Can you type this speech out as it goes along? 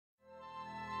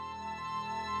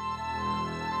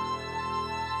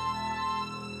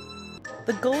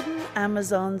The Golden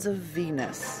Amazons of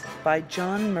Venus by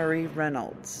John Murray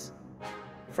Reynolds.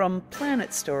 From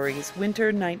Planet Stories,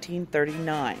 Winter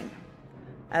 1939.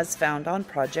 As found on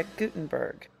Project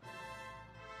Gutenberg.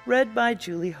 Read by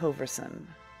Julie Hoverson.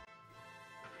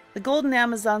 The Golden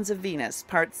Amazons of Venus,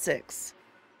 Part 6.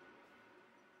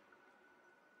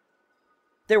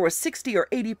 There were 60 or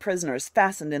 80 prisoners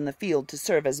fastened in the field to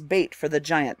serve as bait for the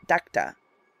giant Dacta.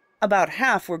 About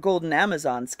half were golden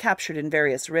Amazons captured in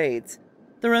various raids.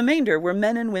 The remainder were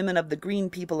men and women of the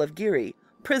green people of Giri,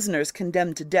 prisoners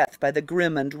condemned to death by the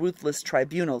grim and ruthless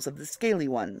tribunals of the Scaly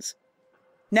Ones.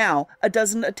 Now, a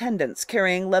dozen attendants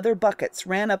carrying leather buckets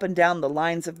ran up and down the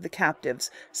lines of the captives,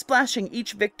 splashing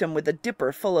each victim with a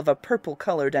dipper full of a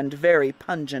purple-colored and very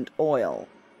pungent oil.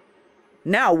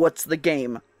 "Now what's the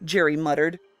game?" Jerry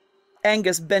muttered.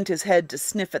 Angus bent his head to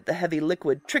sniff at the heavy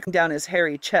liquid trickling down his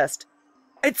hairy chest.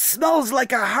 "It smells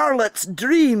like a harlot's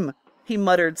dream," he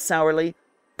muttered sourly.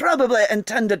 "Probably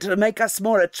intended to make us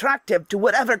more attractive to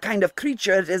whatever kind of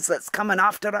creature it is that's coming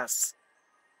after us."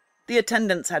 The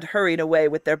attendants had hurried away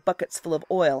with their buckets full of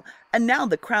oil, and now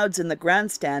the crowds in the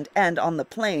grandstand and on the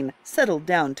plain settled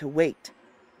down to wait.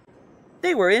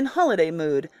 They were in holiday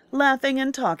mood, laughing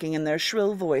and talking in their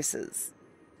shrill voices.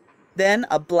 Then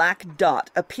a black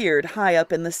dot appeared high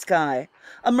up in the sky.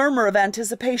 A murmur of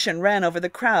anticipation ran over the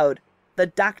crowd. The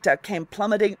Dacta came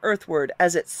plummeting earthward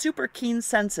as its super-keen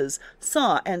senses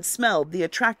saw and smelled the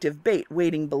attractive bait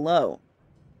waiting below.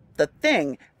 The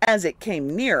thing, as it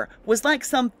came near, was like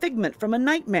some figment from a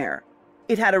nightmare.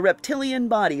 It had a reptilian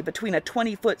body between a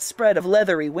 20-foot spread of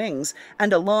leathery wings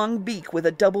and a long beak with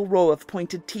a double row of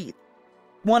pointed teeth.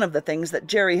 One of the things that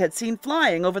Jerry had seen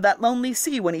flying over that lonely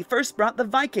sea when he first brought the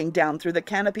Viking down through the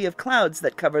canopy of clouds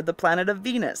that covered the planet of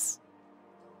Venus.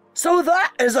 "So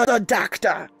that is a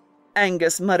Dacta,"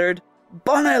 Angus muttered.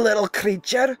 "Bonny little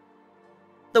creature."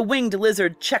 The winged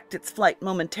lizard checked its flight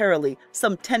momentarily,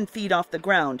 some 10 feet off the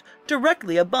ground,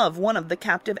 directly above one of the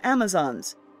captive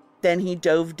Amazons. Then he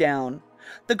dove down.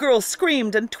 The girl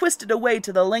screamed and twisted away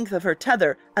to the length of her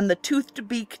tether, and the toothed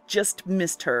beak just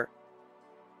missed her.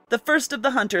 The first of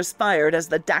the hunters fired as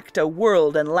the Dacta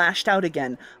whirled and lashed out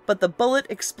again, but the bullet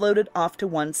exploded off to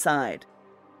one side.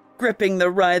 Gripping the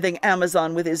writhing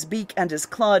Amazon with his beak and his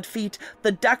clawed feet,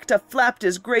 the Dacta flapped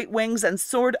his great wings and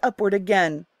soared upward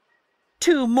again.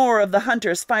 2 more of the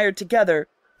hunters fired together.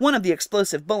 One of the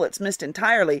explosive bullets missed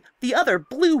entirely, the other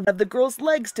blew one of the girl's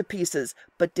legs to pieces,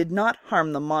 but did not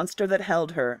harm the monster that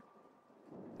held her.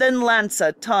 Then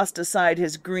Lanza tossed aside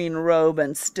his green robe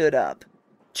and stood up.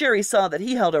 Jerry saw that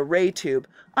he held a ray tube,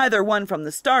 either one from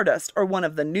the Stardust or one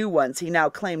of the new ones he now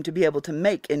claimed to be able to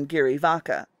make in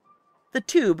Girivaka. The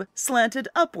tube slanted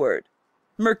upward.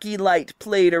 Murky light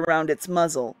played around its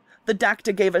muzzle. The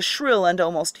Dacta gave a shrill and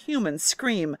almost human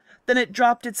scream. Then it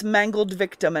dropped its mangled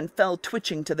victim and fell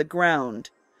twitching to the ground.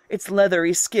 Its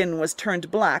leathery skin was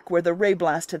turned black where the ray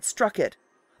blast had struck it.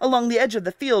 Along the edge of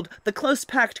the field, the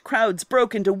close-packed crowds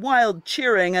broke into wild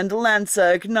cheering, and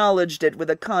Lanza acknowledged it with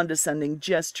a condescending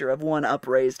gesture of one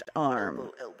upraised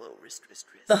arm. Elbow, wrist.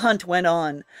 The hunt went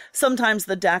on. Sometimes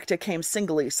the Dacta came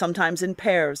singly, sometimes in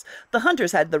pairs. The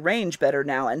hunters had the range better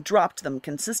now and dropped them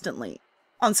consistently.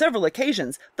 On several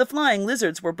occasions, the flying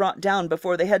lizards were brought down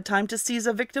before they had time to seize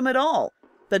a victim at all.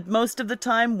 But most of the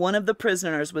time, one of the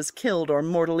prisoners was killed or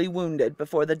mortally wounded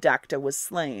before the Dacta was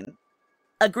slain.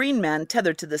 A green man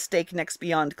tethered to the stake next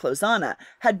beyond Closana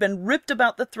had been ripped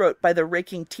about the throat by the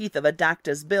raking teeth of a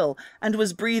Dacta's bill and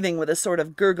was breathing with a sort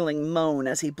of gurgling moan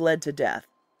as he bled to death.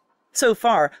 So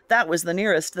far, that was the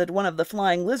nearest that one of the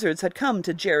flying lizards had come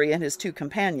to Jerry and his 2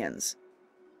 companions.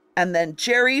 And then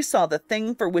Jerry saw the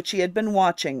thing for which he had been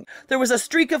watching. There was a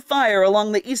streak of fire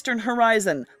along the eastern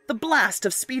horizon, the blast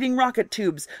of speeding rocket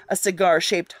tubes. A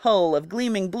cigar-shaped hull of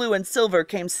gleaming blue and silver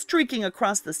came streaking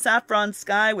across the saffron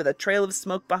sky with a trail of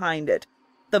smoke behind it.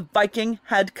 The Viking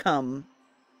had come.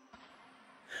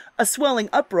 A swelling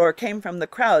uproar came from the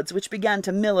crowds, which began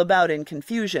to mill about in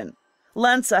confusion.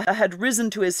 Lanza had risen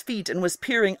to his feet and was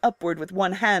peering upward with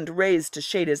one hand raised to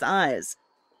shade his eyes.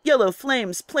 Yellow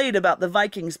flames played about the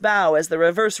Viking's bow as the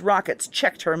reverse rockets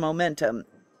checked her momentum.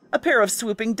 A pair of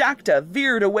swooping Dacta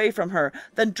veered away from her,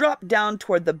 then dropped down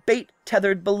toward the bait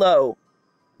tethered below.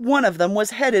 One of them was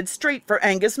headed straight for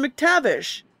Angus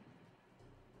McTavish.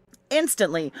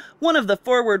 Instantly, one of the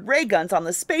forward ray guns on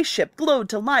the spaceship glowed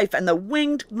to life, and the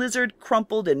winged lizard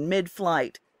crumpled in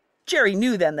mid-flight. Jerry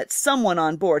knew then that someone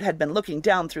on board had been looking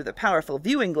down through the powerful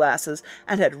viewing glasses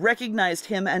and had recognized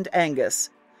him and Angus.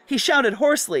 He shouted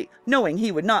hoarsely, knowing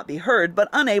he would not be heard, but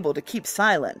unable to keep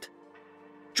silent.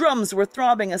 Drums were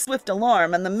throbbing a swift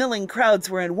alarm, and the milling crowds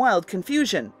were in wild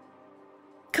confusion.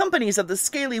 Companies of the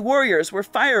scaly warriors were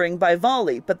firing by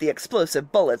volley, but the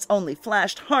explosive bullets only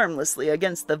flashed harmlessly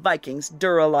against the Vikings'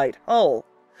 duralite hull.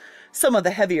 Some of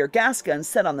the heavier gas guns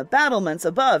set on the battlements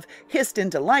above hissed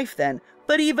into life then,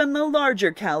 but even the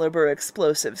larger caliber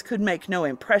explosives could make no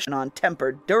impression on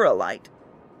tempered duralite.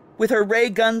 With her ray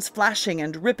guns flashing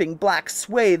and ripping black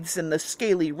swathes in the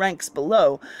scaly ranks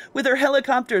below, with her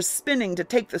helicopters spinning to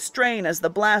take the strain as the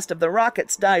blast of the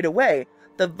rockets died away,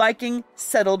 the Viking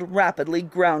settled rapidly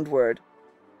groundward.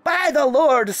 "By the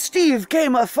Lord, Steve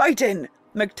came a-fightin'!"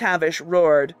 McTavish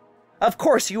roared. "Of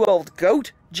course, you old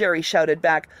goat!" Jerry shouted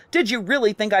back. "Did you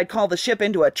really think I'd call the ship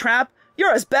into a trap?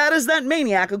 You're as bad as that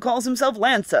maniac who calls himself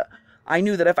Lanza. I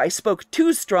knew that if I spoke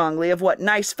too strongly of what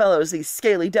nice fellows these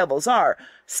scaly devils are,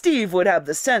 Steve would have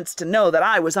the sense to know that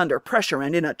I was under pressure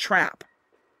and in a trap."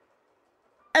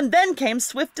 And then came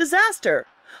swift disaster.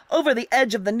 Over the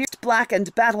edge of the nearest black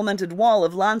and battlemented wall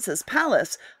of Lanza's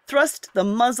palace thrust the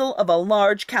muzzle of a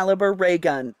large caliber ray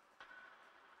gun.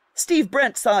 Steve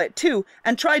Brent saw it too,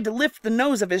 and tried to lift the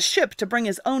nose of his ship to bring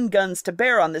his own guns to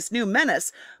bear on this new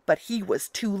menace, but he was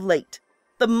too late.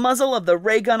 The muzzle of the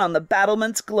ray gun on the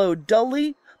battlements glowed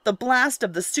dully. The blast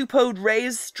of the supposed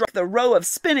rays struck the row of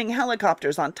spinning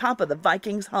helicopters on top of the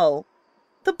Viking's hull.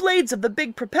 The blades of the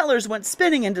big propellers went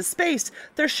spinning into space,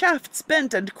 their shafts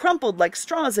bent and crumpled like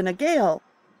straws in a gale.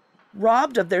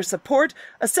 Robbed of their support,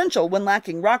 essential when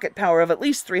lacking rocket power of at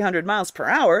least 300 miles per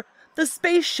hour, the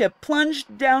spaceship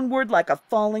plunged downward like a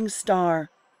falling star.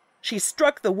 She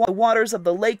struck the waters of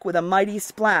the lake with a mighty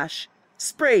splash.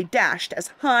 Spray dashed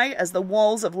as high as the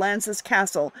walls of Lance's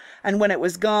castle, and when it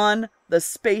was gone, the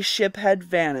spaceship had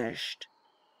vanished.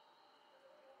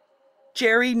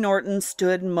 Jerry Norton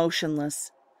stood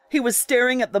motionless. He was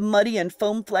staring at the muddy and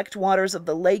foam-flecked waters of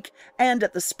the lake and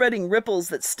at the spreading ripples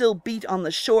that still beat on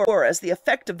the shore as the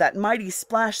effect of that mighty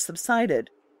splash subsided.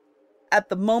 At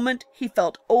the moment, he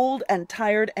felt old and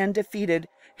tired and defeated,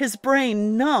 his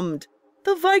brain numbed.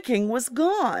 The Viking was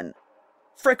gone.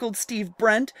 Freckled Steve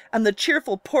Brent and the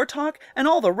cheerful Portok and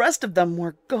all the rest of them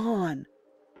were gone,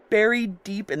 buried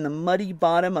deep in the muddy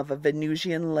bottom of a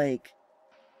Venusian lake.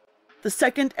 The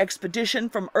second expedition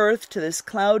from Earth to this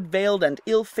cloud-veiled and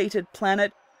ill-fated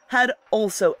planet had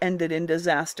also ended in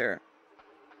disaster.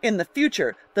 In the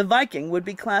future, the Viking would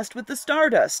be classed with the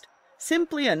Stardust,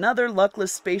 simply another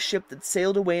luckless spaceship that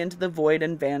sailed away into the void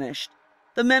and vanished.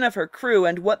 The men of her crew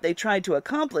and what they tried to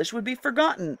accomplish would be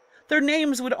forgotten. Their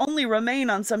names would only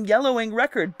remain on some yellowing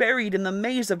record buried in the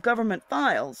maze of government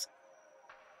files.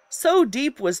 So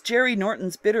deep was Jerry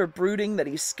Norton's bitter brooding that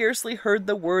he scarcely heard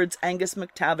the words Angus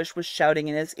McTavish was shouting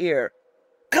in his ear.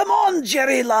 "Come on,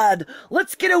 Jerry lad!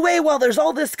 Let's get away while there's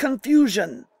all this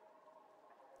confusion!"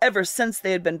 Ever since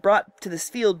they had been brought to this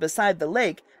field beside the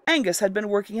lake, Angus had been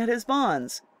working at his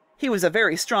bonds. He was a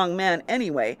very strong man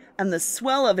anyway, and the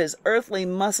swell of his earthly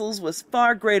muscles was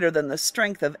far greater than the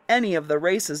strength of any of the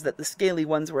races that the scaly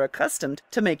ones were accustomed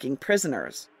to making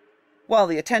prisoners. While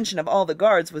the attention of all the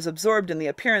guards was absorbed in the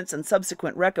appearance and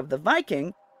subsequent wreck of the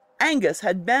Viking, Angus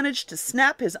had managed to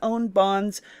snap his own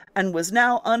bonds and was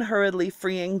now unhurriedly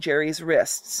freeing Jerry's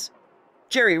wrists.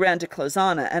 Jerry ran to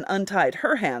Clozana and untied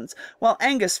her hands, while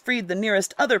Angus freed the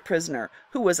nearest other prisoner,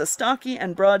 who was a stocky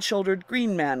and broad-shouldered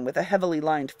green man with a heavily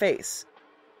lined face.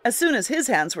 As soon as his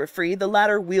hands were free, the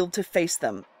latter wheeled to face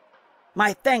them.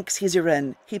 "My thanks,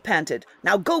 Hiziren," he panted.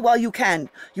 "Now go while you can.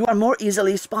 You are more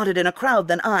easily spotted in a crowd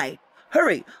than I.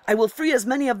 Hurry, I will free as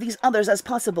many of these others as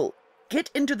possible.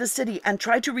 Get into the city and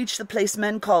try to reach the place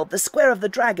men call the Square of the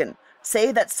Dragon.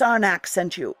 Say that Sarnak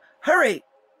sent you. Hurry!"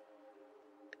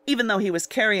 Even though he was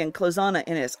carrying Clozana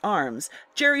in his arms,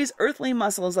 Jerry's earthly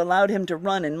muscles allowed him to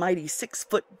run in mighty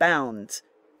 6-foot bounds.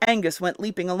 Angus went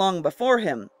leaping along before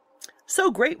him. So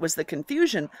great was the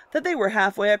confusion that they were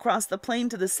halfway across the plain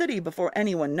to the city before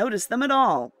anyone noticed them at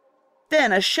all.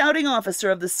 Then a shouting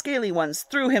officer of the scaly ones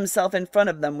threw himself in front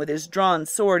of them with his drawn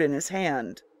sword in his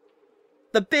hand.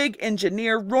 The big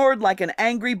engineer roared like an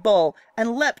angry bull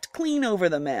and leapt clean over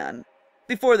the man.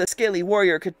 Before the scaly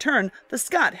warrior could turn, the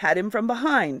Scot had him from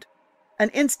behind. An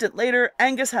instant later,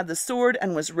 Angus had the sword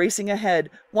and was racing ahead,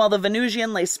 while the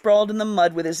Venusian lay sprawled in the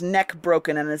mud with his neck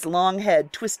broken and his long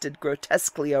head twisted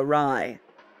grotesquely awry.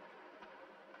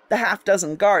 The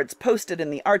half-dozen guards posted in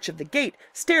the arch of the gate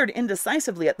stared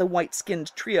indecisively at the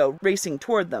white-skinned trio racing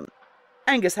toward them.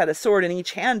 Angus had a sword in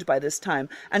each hand by this time,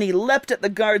 and he leapt at the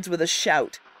guards with a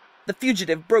shout. The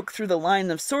fugitive broke through the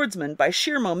line of swordsmen by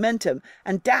sheer momentum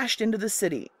and dashed into the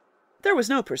city. There was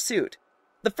no pursuit.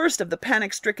 The first of the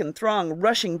panic-stricken throng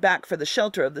rushing back for the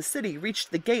shelter of the city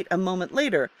reached the gate a moment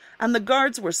later, and the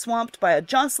guards were swamped by a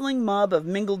jostling mob of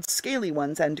mingled scaly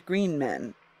ones and green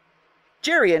men.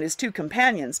 Jerry and his two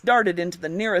companions darted into the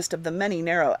nearest of the many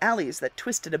narrow alleys that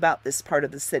twisted about this part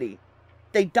of the city.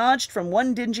 They dodged from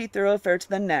one dingy thoroughfare to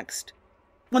the next.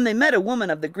 When they met a woman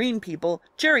of the green people,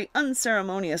 Jerry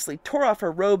unceremoniously tore off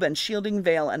her robe and shielding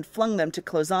veil and flung them to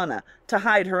Clozana to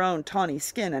hide her own tawny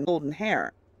skin and golden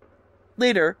hair.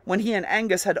 Later, when he and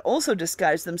Angus had also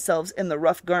disguised themselves in the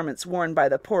rough garments worn by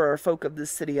the poorer folk of the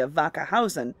city of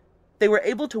Wackerhausen, they were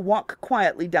able to walk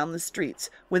quietly down the streets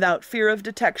without fear of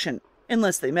detection,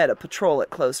 unless they met a patrol at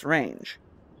close range.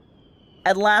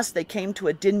 At last they came to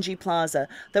a dingy plaza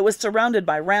that was surrounded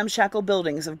by ramshackle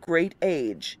buildings of great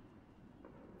age.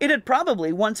 It had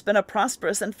probably once been a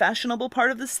prosperous and fashionable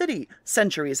part of the city,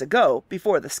 centuries ago,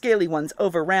 before the scaly ones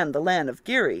overran the land of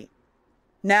Geary.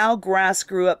 Now grass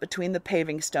grew up between the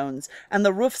paving stones, and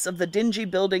the roofs of the dingy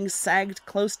buildings sagged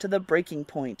close to the breaking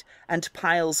point, and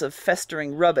piles of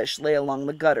festering rubbish lay along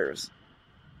the gutters.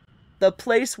 The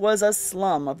place was a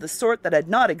slum of the sort that had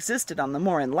not existed on the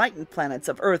more enlightened planets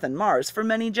of Earth and Mars for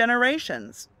many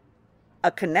generations. A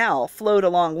canal flowed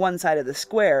along one side of the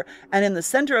square, and in the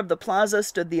center of the plaza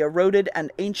stood the eroded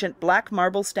and ancient black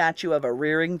marble statue of a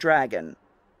rearing dragon.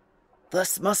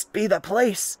 "This must be the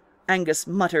place," Angus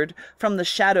muttered from the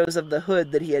shadows of the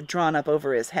hood that he had drawn up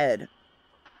over his head.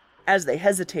 As they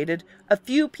hesitated, a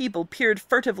few people peered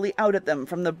furtively out at them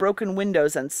from the broken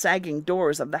windows and sagging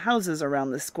doors of the houses around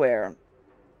the square.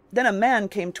 Then a man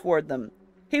came toward them.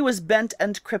 He was bent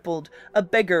and crippled, a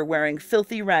beggar wearing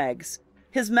filthy rags.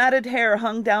 His matted hair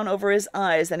hung down over his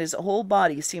eyes, and his whole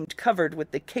body seemed covered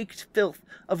with the caked filth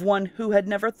of one who had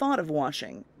never thought of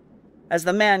washing. As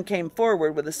the man came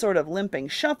forward with a sort of limping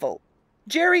shuffle,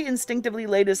 Jerry instinctively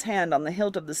laid his hand on the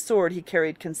hilt of the sword he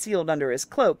carried concealed under his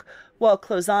cloak, while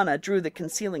Clozana drew the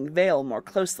concealing veil more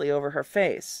closely over her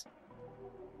face.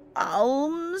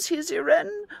 "Alms,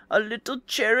 Hiziren, a little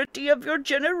charity of your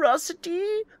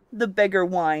generosity?" the beggar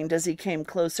whined as he came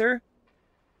closer.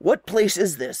 "What place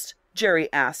is this?" Jerry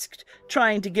asked,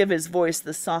 trying to give his voice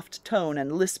the soft tone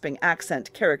and lisping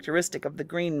accent characteristic of the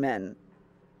green men.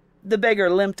 The beggar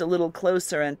limped a little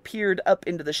closer and peered up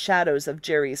into the shadows of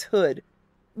Jerry's hood.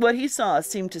 What he saw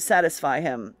seemed to satisfy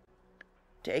him.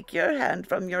 "Take your hand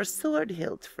from your sword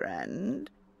hilt, friend,"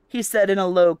 he said in a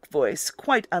low voice,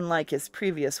 quite unlike his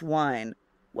previous whine.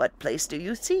 "What place do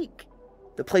you seek?"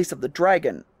 "The place of the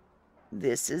dragon."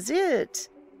 "This is it.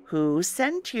 Who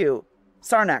sent you?"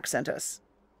 "Sarnak sent us."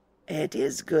 "It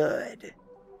is good."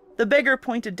 The beggar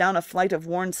pointed down a flight of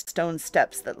worn stone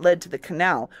steps that led to the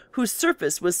canal, whose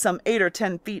surface was some 8 or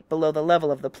 10 feet below the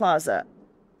level of the plaza.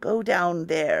 "Go down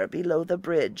there below the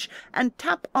bridge, and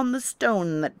tap on the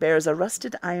stone that bears a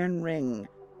rusted iron ring.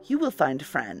 You will find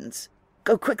friends.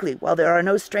 Go quickly while there are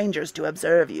no strangers to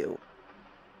observe you."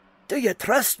 "Do you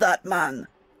trust that man?"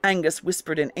 Angus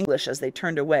whispered in English as they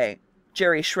turned away.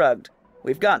 Jerry shrugged.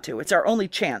 "We've got to. It's our only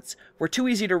chance. We're too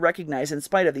easy to recognize in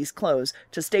spite of these clothes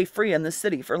to stay free in this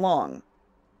city for long."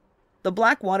 The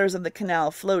black waters of the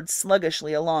canal flowed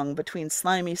sluggishly along between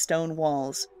slimy stone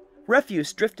walls.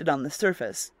 Refuse drifted on the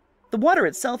surface. The water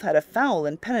itself had a foul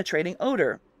and penetrating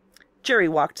odor. Jerry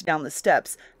walked down the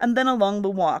steps, and then along the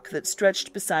walk that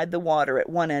stretched beside the water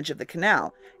at one edge of the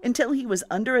canal, until he was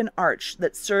under an arch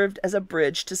that served as a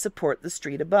bridge to support the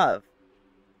street above.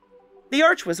 The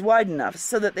arch was wide enough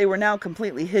so that they were now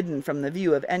completely hidden from the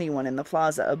view of anyone in the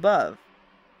plaza above.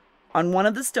 On one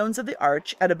of the stones of the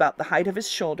arch, at about the height of his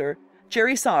shoulder,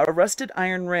 Jerry saw a rusted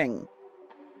iron ring.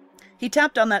 He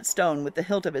tapped on that stone with the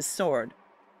hilt of his sword.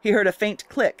 He heard a faint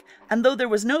click, and though there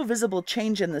was no visible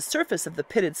change in the surface of the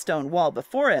pitted stone wall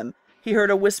before him, he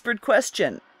heard a whispered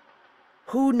question.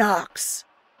 "Who knocks?"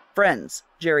 "Friends,"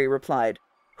 Jerry replied.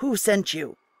 "Who sent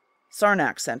you?"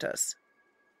 "Sarnak sent us."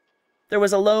 There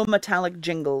was a low metallic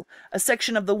jingle. A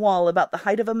section of the wall about the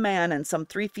height of a man and some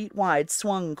 3 feet wide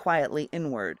swung quietly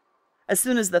inward. As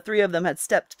soon as the 3 of them had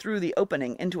stepped through the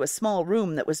opening into a small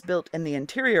room that was built in the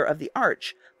interior of the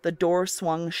arch, the door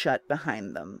swung shut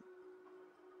behind them.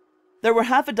 There were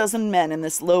 6 men in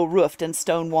this low-roofed and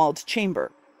stone-walled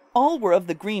chamber. All were of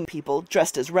the green people,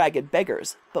 dressed as ragged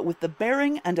beggars, but with the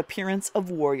bearing and appearance of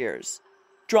warriors.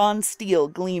 Drawn steel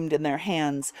gleamed in their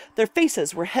hands. Their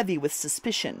faces were heavy with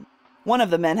suspicion. One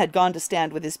of the men had gone to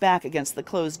stand with his back against the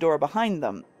closed door behind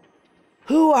them.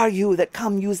 "Who are you that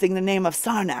come using the name of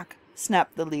Sarnak?"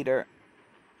 snapped the leader.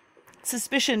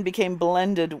 Suspicion became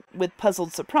blended with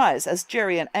puzzled surprise as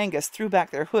Jerry and Angus threw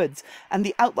back their hoods, and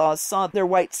the outlaws saw their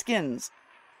white skins.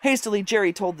 Hastily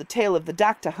Jerry told the tale of the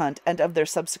Dacta hunt and of their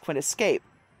subsequent escape.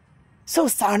 "So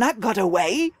Sarnak got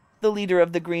away?" the leader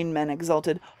of the green men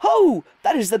exulted. "Ho!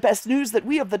 That is the best news that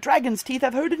we of the Dragon's Teeth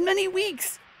have heard in many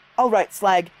weeks. All right,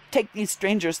 Slag, take these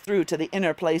strangers through to the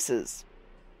inner places."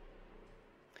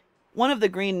 One of the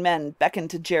green men beckoned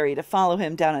to Jerry to follow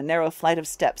him down a narrow flight of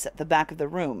steps at the back of the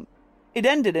room. It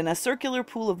ended in a circular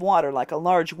pool of water like a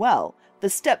large well, the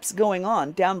steps going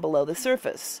on down below the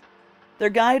surface. Their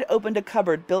guide opened a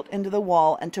cupboard built into the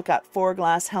wall and took out 4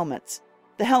 glass helmets.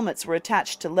 The helmets were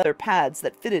attached to leather pads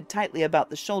that fitted tightly about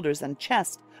the shoulders and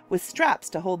chest, with straps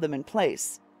to hold them in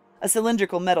place. A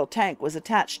cylindrical metal tank was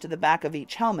attached to the back of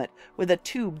each helmet, with a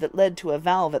tube that led to a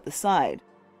valve at the side.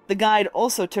 The guide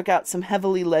also took out some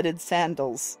heavily leaded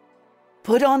sandals.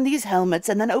 "Put on these helmets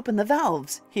and then open the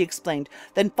valves," he explained.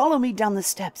 "Then follow me down the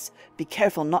steps. Be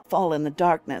careful not to fall in the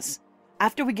darkness.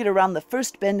 After we get around the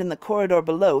first bend in the corridor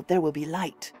below, there will be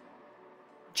light."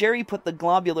 Jerry put the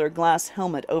globular glass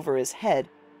helmet over his head,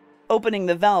 opening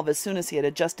the valve as soon as he had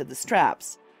adjusted the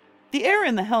straps. The air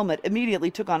in the helmet immediately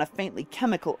took on a faintly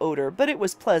chemical odor, but it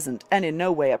was pleasant and in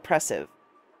no way oppressive.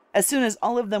 As soon as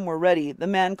all of them were ready, the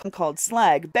man called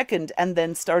Slag beckoned and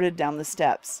then started down the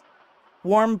steps.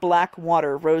 Warm black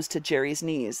water rose to Jerry's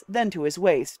knees, then to his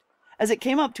waist. As it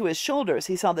came up to his shoulders,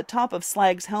 he saw the top of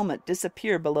Slag's helmet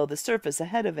disappear below the surface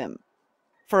ahead of him.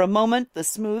 For a moment, the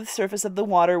smooth surface of the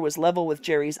water was level with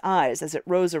Jerry's eyes as it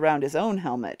rose around his own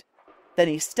helmet. Then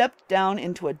he stepped down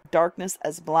into a darkness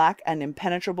as black and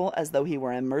impenetrable as though he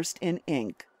were immersed in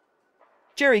ink.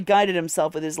 Jerry guided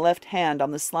himself with his left hand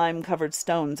on the slime-covered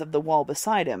stones of the wall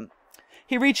beside him.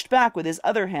 He reached back with his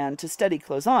other hand to steady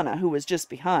Clozana, who was just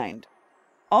behind.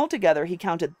 Altogether, he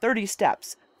counted 30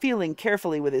 steps, feeling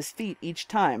carefully with his feet each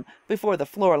time before the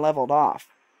floor leveled off.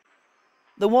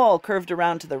 The wall curved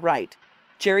around to the right.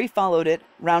 Jerry followed it,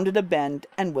 rounded a bend,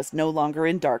 and was no longer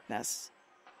in darkness.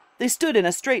 They stood in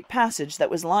a straight passage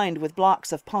that was lined with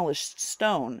blocks of polished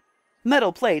stone.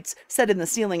 Metal plates, set in the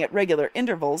ceiling at regular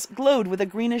intervals, glowed with a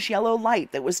greenish-yellow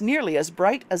light that was nearly as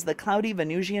bright as the cloudy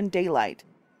Venusian daylight.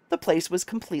 The place was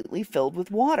completely filled with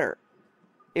water.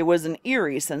 It was an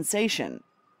eerie sensation.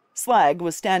 Slag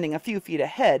was standing a few feet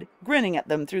ahead, grinning at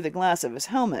them through the glass of his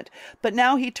helmet, but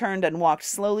now he turned and walked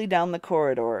slowly down the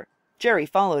corridor. Jerry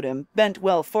followed him, bent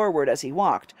well forward as he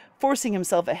walked, forcing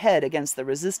himself ahead against the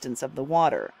resistance of the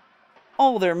water.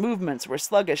 All their movements were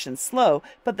sluggish and slow,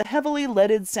 but the heavily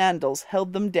leaded sandals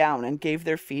held them down and gave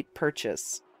their feet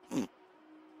purchase.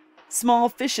 Small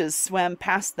fishes swam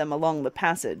past them along the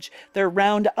passage, their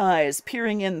round eyes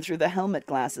peering in through the helmet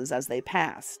glasses as they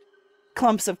passed.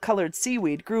 Clumps of colored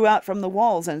seaweed grew out from the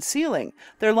walls and ceiling,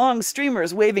 their long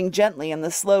streamers waving gently in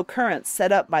the slow currents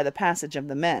set up by the passage of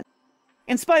the men.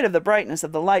 In spite of the brightness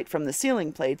of the light from the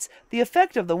ceiling plates, the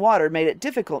effect of the water made it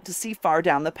difficult to see far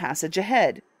down the passage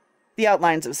ahead. The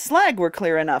outlines of Slag were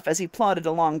clear enough as he plodded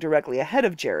along directly ahead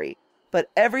of Jerry, but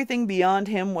everything beyond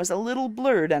him was a little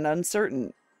blurred and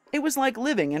uncertain. It was like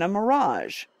living in a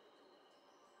mirage.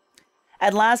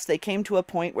 At last they came to a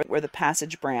point where the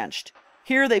passage branched.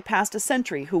 Here they passed a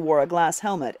sentry who wore a glass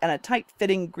helmet and a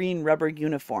tight-fitting green rubber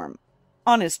uniform.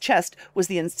 On his chest was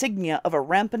the insignia of a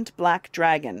rampant black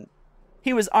dragon.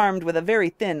 He was armed with a very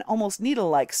thin, almost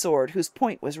needle-like sword whose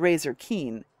point was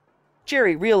razor-keen.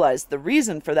 Jerry realized the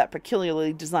reason for that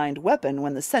peculiarly designed weapon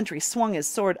when the sentry swung his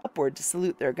sword upward to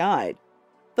salute their guide.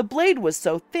 The blade was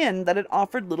so thin that it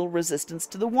offered little resistance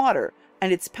to the water,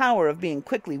 and its power of being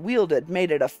quickly wielded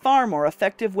made it a far more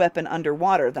effective weapon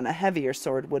underwater than a heavier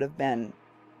sword would have been.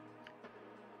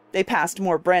 They passed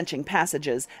more branching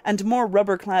passages and more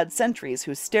rubber-clad sentries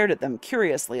who stared at them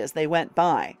curiously as they went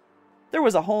by. There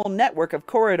was a whole network of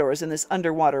corridors in this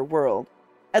underwater world.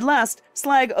 At last,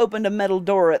 Slag opened a metal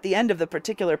door at the end of the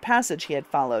particular passage he had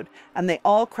followed, and they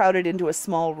all crowded into a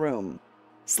small room.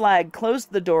 Slag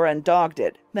closed the door and dogged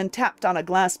it, then tapped on a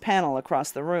glass panel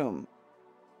across the room.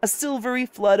 A silvery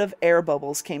flood of air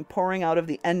bubbles came pouring out of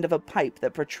the end of a pipe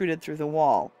that protruded through the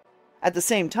wall. At the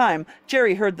same time,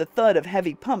 Jerry heard the thud of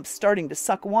heavy pumps starting to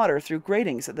suck water through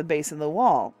gratings at the base of the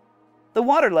wall. The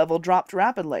water level dropped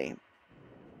rapidly.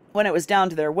 When it was down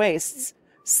to their waists,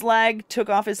 Slag took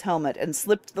off his helmet and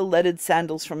slipped the leaded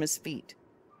sandals from his feet.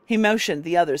 He motioned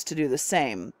the others to do the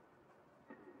same.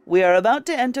 "We are about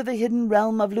to enter the hidden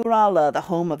realm of Lurala, the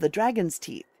home of the dragon's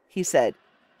teeth," he said.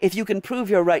 "If you can prove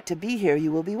your right to be here,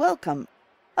 you will be welcome.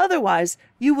 Otherwise,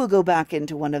 you will go back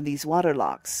into one of these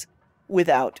waterlocks,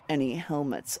 without any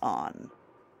helmets on."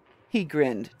 He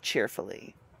grinned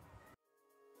cheerfully.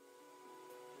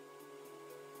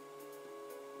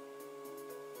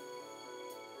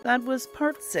 That was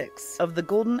part 6 of The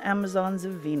Golden Amazons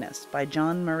of Venus by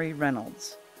John Murray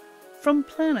Reynolds. From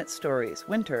Planet Stories,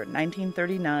 Winter,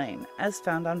 1939, as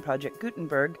found on Project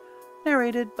Gutenberg,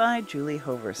 narrated by Julie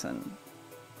Hoverson.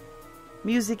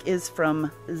 Music is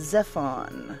from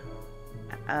Zephon,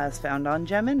 as found on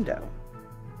Jamindo.